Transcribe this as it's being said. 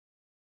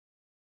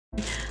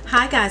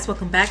Hi guys,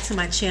 welcome back to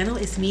my channel.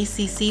 It's me,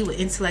 CC, with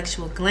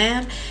Intellectual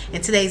Glam.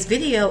 In today's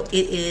video,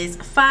 it is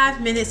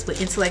 5 minutes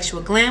with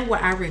Intellectual Glam,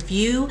 where I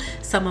review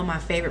some of my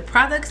favorite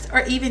products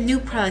or even new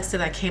products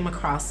that I came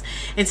across.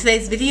 In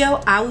today's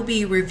video, I will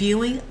be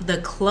reviewing the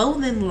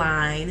clothing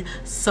line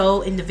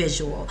So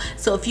Individual.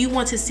 So if you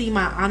want to see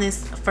my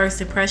honest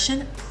first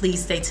impression,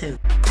 please stay tuned.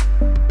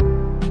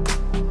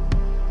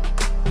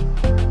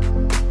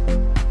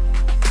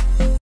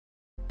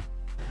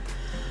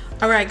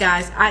 Alright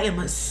guys, I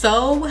am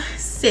so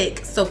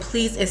sick, so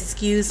please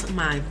excuse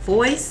my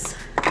voice.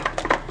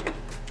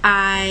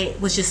 I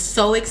was just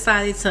so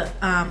excited to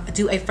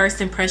do a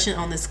first impression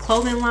on this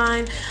clothing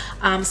line.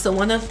 So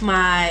one of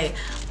my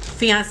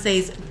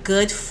fiance's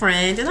good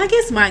friend, and I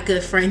guess my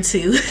good friend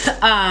too,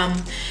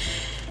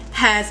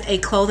 has a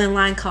clothing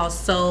line called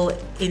So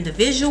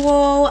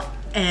Individual,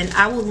 and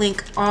I will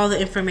link all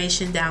the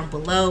information down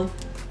below.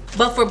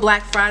 But for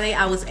Black Friday,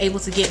 I was able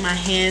to get my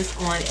hands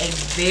on a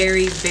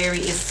very, very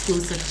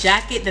exclusive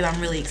jacket that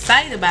I'm really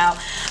excited about.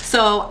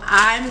 So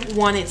I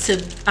wanted to,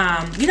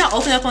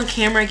 open up on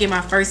camera and get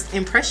my first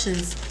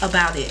impressions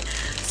about it.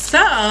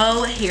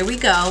 So here we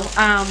go.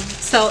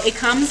 So it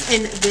comes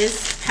in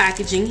this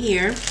packaging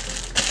here.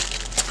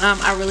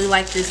 I really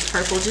like this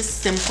purple,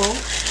 just simple.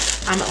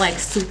 I'm like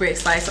super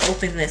excited to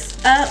open this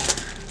up.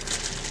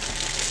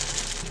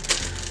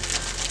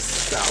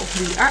 So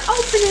we are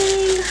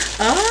opening.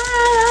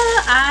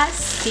 Oh, I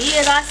see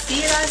it, I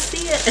see it, I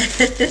see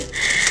it.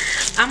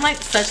 I'm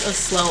like such a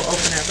slow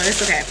opener, but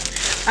it's okay.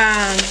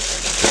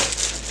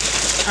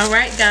 All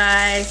right,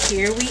 guys,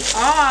 here we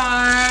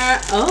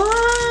are.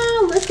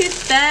 Oh, look at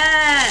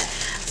that.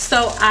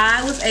 So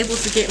I was able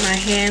to get my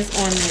hands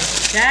on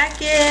this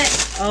jacket.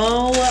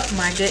 Oh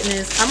my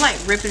goodness. I'm like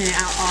ripping it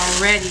out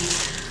already.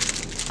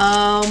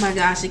 Oh my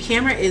gosh, the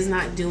camera is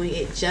not doing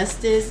it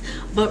justice,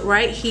 but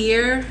right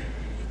here,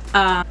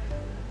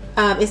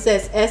 it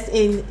says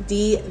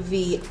SNDVL,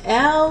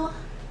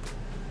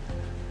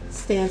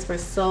 stands for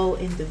So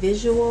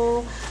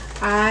Individual.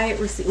 I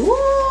received,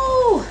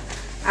 ooh,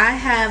 I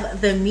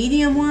have the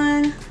medium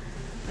one.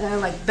 I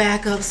like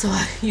back up so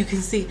you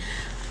can see.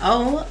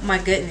 Oh my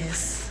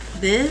goodness,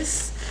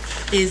 this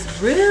is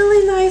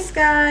really nice,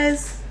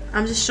 guys.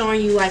 I'm just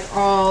showing you like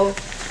all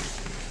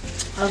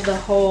of the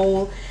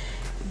whole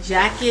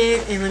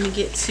jacket, and let me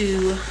get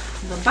to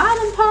the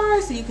bottom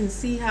part so you can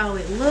see how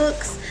it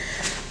looks.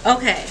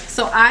 Okay,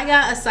 so I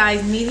got a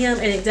size medium,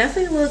 and it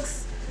definitely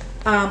looks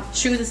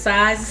true to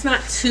size. It's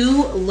not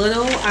too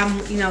little.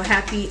 I'm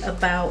happy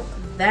about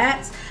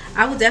that.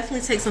 I will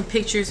definitely take some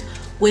pictures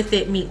with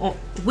it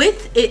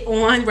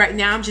on. Right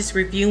now I'm just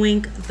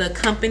reviewing the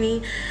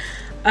company,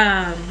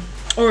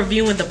 or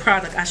reviewing the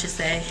product, I should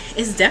say.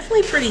 It's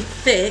definitely pretty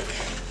thick.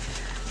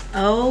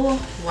 Oh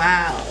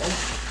wow,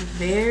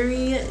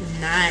 very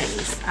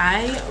nice.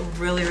 I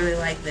really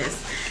like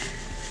this.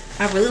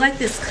 I really like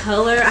this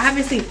color. I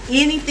haven't seen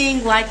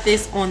anything like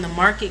this on the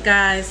market,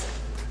 guys.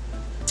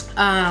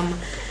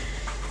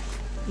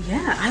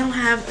 Yeah, I don't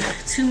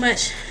have too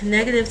much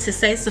negative to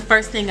say. It's the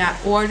first thing I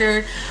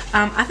ordered.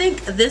 I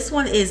think this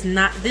one is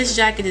not, this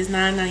jacket is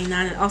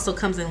 $9.99. It also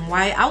comes in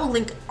white. I will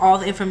link all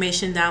the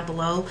information down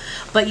below,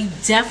 but you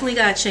definitely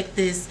gotta check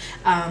this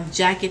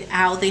jacket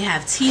out. They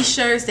have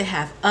t-shirts, they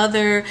have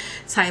other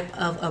type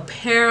of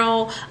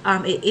apparel.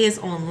 It is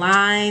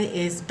online,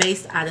 it's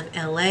based out of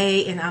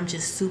LA, and I'm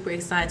just super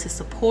excited to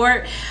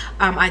support.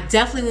 I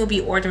definitely will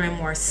be ordering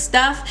more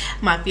stuff.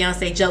 My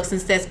fiance jokes and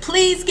says,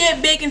 please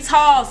get big and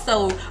tall.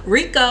 So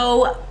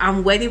Rico,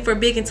 I'm waiting for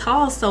big and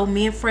tall so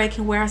me and Fred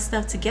can wear our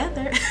stuff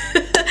together.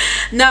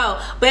 No,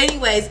 but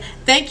anyways,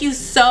 thank you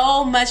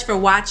so much for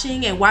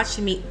watching and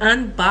watching me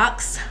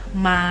unbox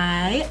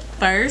my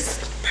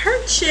first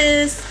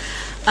purchase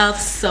of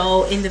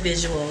So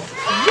Individual. Woo!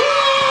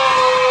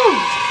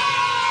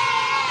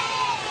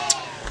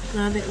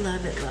 Love it,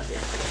 love it, love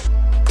it.